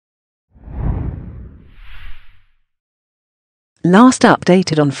last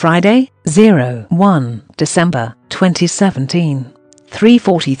updated on Friday, 1 December 2017.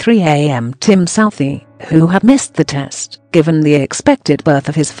 3:43 am. Tim Southee, who had missed the test, given the expected birth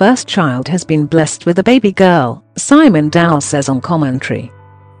of his first child, has been blessed with a baby girl, Doull says on commentary.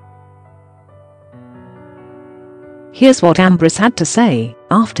 Here's what Ambris had to say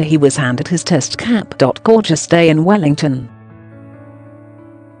after he was handed his test cap.Gorgeous day in Wellington.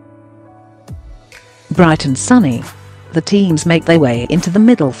 Bright and sunny. The teams make their way into the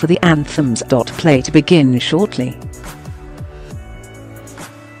middle for the anthems.Play to begin shortly.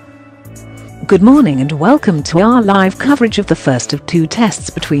 Good morning and welcome to our live coverage of the first of two tests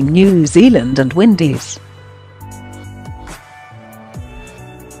between New Zealand and Windies.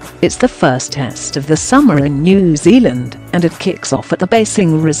 It's the first test of the summer in New Zealand, and it kicks off at the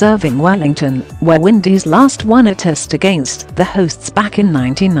Basin Reserve in Wellington, where Windies last won a test against the hosts back in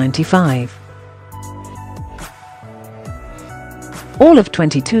 1995. All of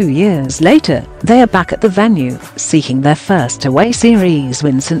 22 years later, they are back at the venue, seeking their first away series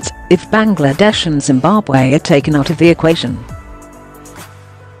win since, if Bangladesh and Zimbabwe are taken out of the equation.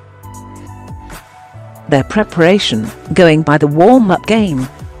 Their preparation, going by the warm-up game,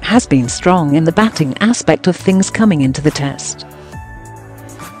 has been strong in the batting aspect of things coming into the test.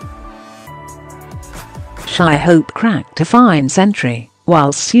 Test.Shai Hope cracked a fine century,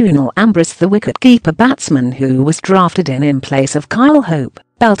 while Sunil Ambris, the wicket-keeper-batsman who was drafted in place of Hope,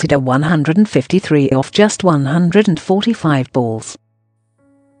 belted a 153 off just 145 balls.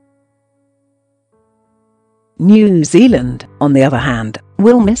 New Zealand, on the other hand,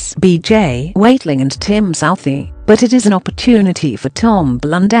 will miss BJ Watling and Tim Southee, but it is an opportunity for Tom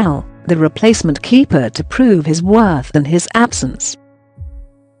Blundell, the replacement keeper, to prove his worth in his absence.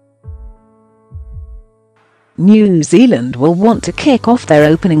 New Zealand will want to kick off their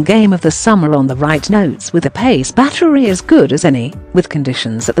opening game of the summer on the right notes with a pace battery as good as any, with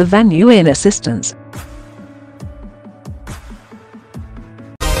conditions at the venue in assistance.